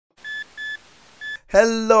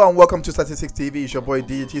Hello and welcome to Statistics TV. It's your boy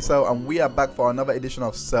DJT Cell, and we are back for another edition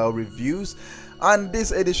of Cell Reviews. And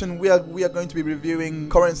this edition we are going to be reviewing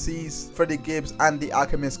Currency's, Freddie Gibbs and the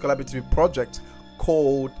Alchemist collaborative project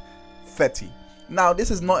called FETTI. Now,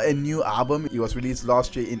 this is not a new album. It was released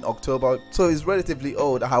last year in October, so it's relatively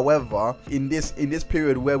old. However, in this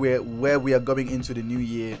period where we are going into the new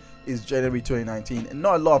year, is January 2019, and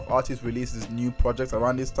not a lot of artists release these new projects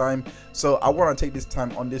around this time. So I want to take this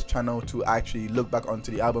time on this channel to actually look back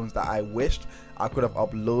onto the albums that I wished I could have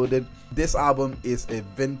uploaded. This album is a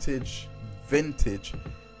vintage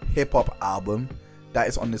hip-hop album that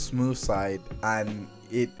is on the smooth side, and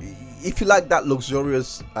if you like that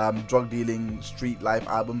luxurious drug dealing street life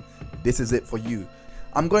album, this is it for you.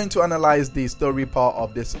 I'm going to analyze the story part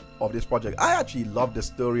of this project. I actually love the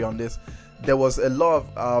story on this. There was a lot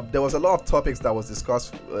of topics that was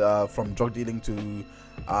discussed, from drug dealing to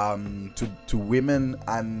women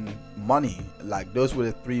and money. Like, those were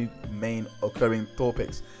the three main occurring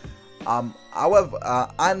topics. However,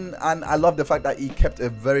 and I love the fact that he kept a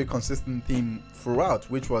very consistent theme throughout,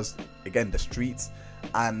 which was again the streets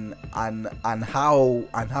and how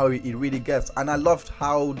it really gets. And I loved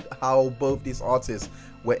how both these artists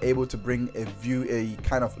were able to bring a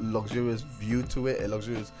kind of luxurious view to it, a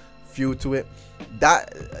luxurious feel to it. That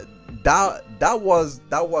was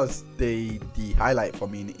the highlight for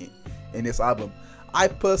me in this album. I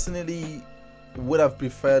personally would have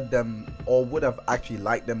preferred them, or would have actually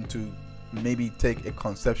liked them to maybe take a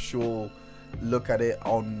conceptual look at it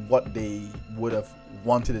on what they would have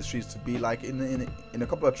wanted the streets to be like in a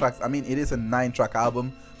couple of tracks. I mean, it is a 9-track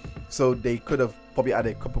album, so they could have probably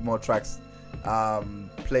added a couple more tracks,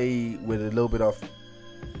 play with a little bit of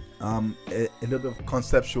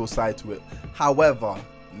conceptual side to it. However,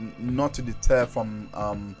 not to deter from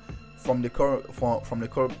the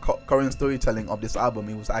current storytelling of this album.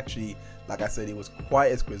 It was actually, like I said, it was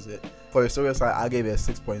quite exquisite. For the story side, I gave it a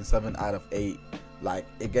 6.7 out of 8. Like,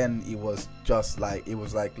 again, it was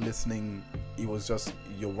like listening. It was just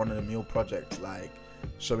your run-of-the-mill project, like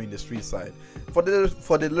showing the street side. For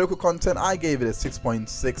the lyrical content, I gave it a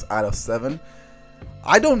 6.6 out of 7.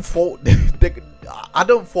 I don't fault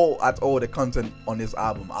at all the content on this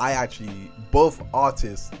album. Both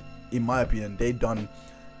artists, in my opinion, they done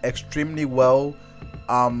extremely well.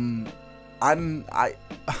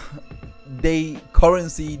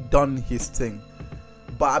 Currency done his thing,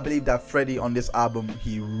 but I believe that Freddie on this album,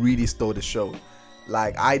 he really stole the show.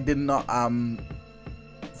 Like, I did not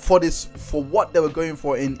for what they were going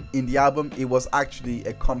for in the album, it was actually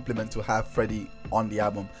a compliment to have Freddie on the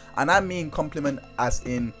album. And I mean compliment as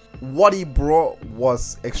in what he brought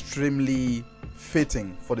was extremely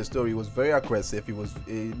fitting for the story. It was very aggressive. It was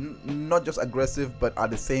not just aggressive, but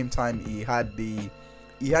at the same time he had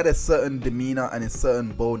a certain demeanor and a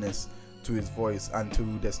certain boldness to his voice and to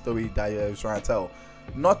the story that he was trying to tell.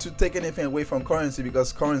 Not to take anything away from Currency,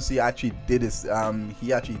 because Currency actually did his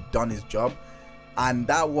he actually done his job, and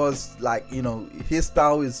that was, like, you know, his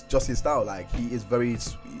style is just his style. Like, he is very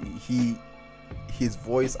his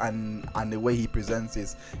voice and the way he presents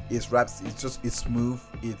his raps, it's smooth.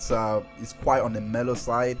 It's quite on the mellow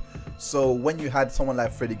side. So when you had someone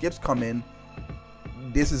like Freddie Gibbs come in,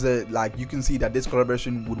 this is you can see that this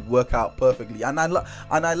collaboration would work out perfectly. And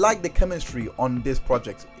I like the chemistry on this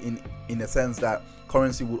project in the sense that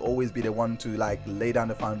Currency would always be the one to like lay down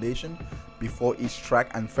the foundation before each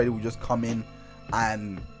track, and Freddie would just come in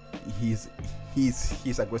and he's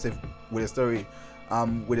aggressive with the story.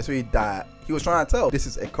 With the story that he was trying to tell. This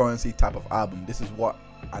is a Currency type of album. This is what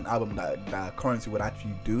an album that Currency would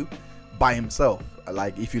actually do by himself.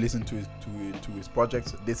 Like, if you listen to his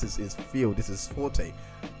projects, this is his field, this is his forte.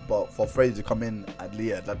 But for Freddie to come in and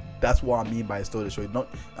lead, that's what I mean by stole the show.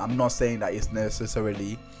 I'm not saying that it's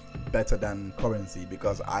necessarily better than Currency,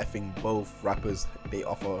 because I think both rappers, they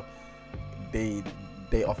offer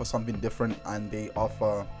something different, and they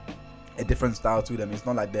offer a different style to them. It's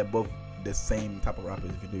not like they're both the same type of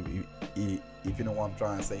rappers, if you know what I'm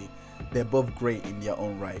trying to say. They're both great in their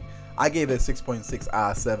own right. I gave it 6.6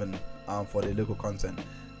 out of 7 for the lyrical content.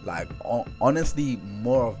 Like, honestly,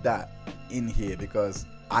 more of that in here, because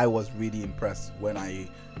I was really impressed when I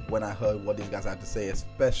heard what these guys had to say,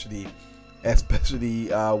 especially with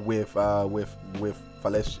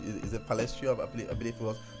Fallacio. Is it Fallacio? I believe it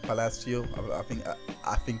was Fallacio.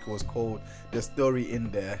 I think it was called. The story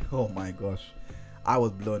in there, oh my gosh, I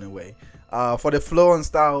was blown away. For the flow and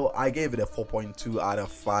style, I gave it a 4.2 out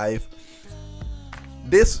of 5.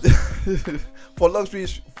 this for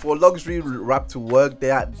luxury rap to work,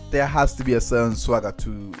 there has to be a certain swagger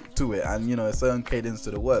to it, and a certain cadence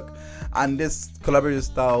to the work. And this collaborative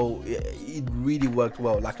style, it really worked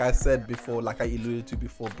well. Like I said before, like I alluded to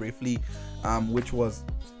before briefly, which was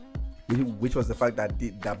the fact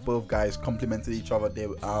that both guys complemented each other. They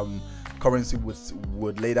Currency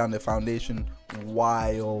would lay down the foundation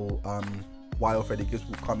while Freddie Gibbs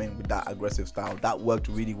would come in with that aggressive style. That worked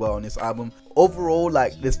really well on this album. Overall,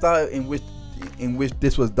 like the style in which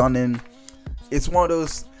this was done in, it's one of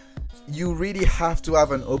those, you really have to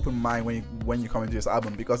have an open mind when you come into this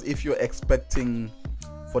album, because if you're expecting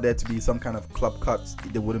for there to be some kind of club cuts,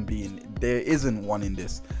 there isn't one in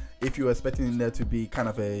this. If you're expecting there to be kind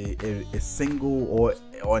of a single or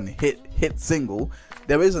a hit single,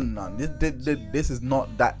 there isn't none. This is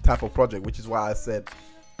not that type of project, which is why I said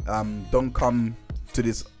don't come to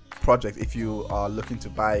this project if you are looking to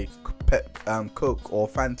buy Coke or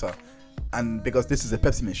Fanta, and because this is a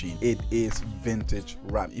Pepsi machine. It is vintage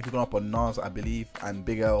rap. If you go up on Nas, I believe, and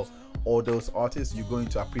Big L, all those artists, you're going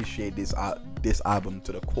to appreciate this album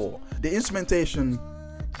to the core. The instrumentation,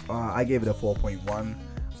 I gave it a 4.1.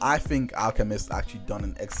 I think Alchemist actually done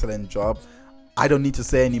an excellent job. I don't need to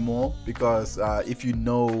say anymore, because if you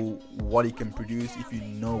know what he can produce, if you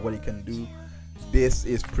know what he can do, this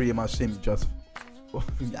is pretty much him just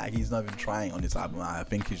he's not even trying on this album. I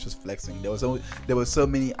think he's just flexing. There were so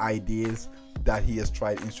many ideas that he has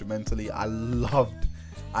tried instrumentally. I loved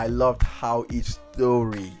how each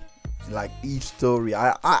story,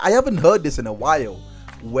 I haven't heard this in a while,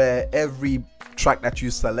 where every track that you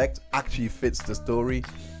select actually fits the story.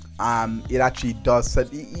 It actually does set.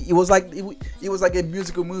 It was like a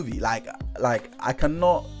musical movie.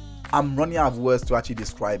 I'm running out of words to actually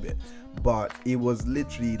describe it, but it was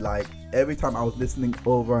literally like every time I was listening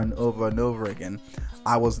over and over and over again,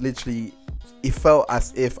 it felt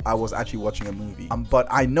as if I was actually watching a movie. But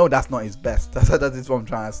I know that's not his best. That is what I'm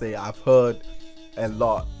trying to say. I've heard a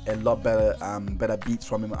lot better beats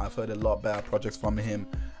from him. I've heard a lot better projects from him,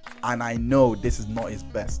 and I know this is not his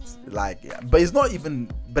best. But it's not even.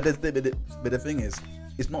 But the thing is,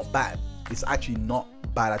 it's not bad. It's actually not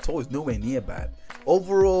bad at all. It's nowhere near bad.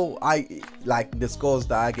 Overall, I like the scores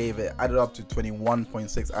that I gave it, added up to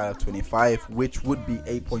 21.6 out of 25, which would be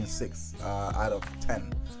 8.6 out of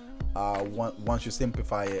 10 once you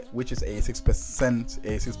simplify it, which is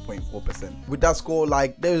 86%, with that score.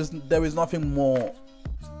 There is nothing more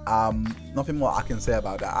I can say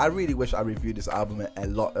about that. I really wish I reviewed this album a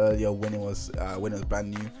lot earlier when it was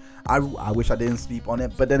brand new. I wish I didn't sleep on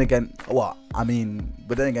it, but then again,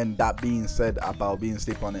 that being said about being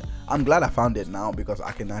sleep on it, I'm glad I found it now, because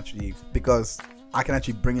I can actually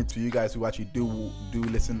bring it to you guys who actually do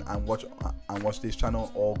listen and watch this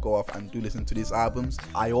channel, or go off and do listen to these albums.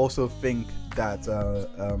 I also think that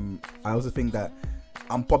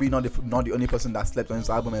I'm probably not the only person that slept on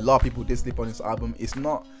this album. A lot of people did sleep on this album. It's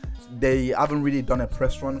not, they haven't really done a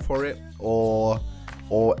press run for it or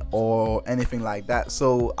anything like that.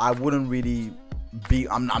 So I wouldn't really be.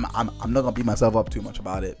 I'm not gonna beat myself up too much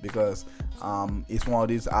about it, because it's one of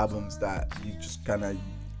these albums that you just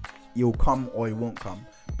you'll come or it won't come.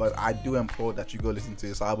 But I do implore that you go listen to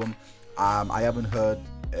this album. I haven't heard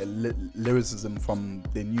lyricism from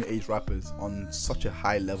the new age rappers on such a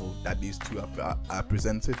high level that these two are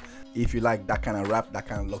presented. If you like that kind of rap, that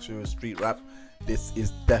kind of luxurious street rap, this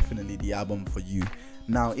is definitely the album for you.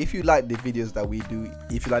 Now, if you like the videos that we do,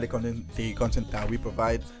 if you like the content that we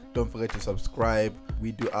provide, don't forget to subscribe.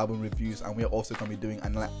 We do album reviews, and we're also going to be doing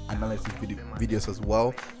analysis videos as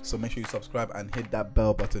well. So make sure you subscribe and hit that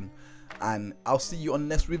bell button, and I'll see you on the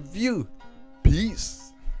next review.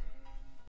 Peace.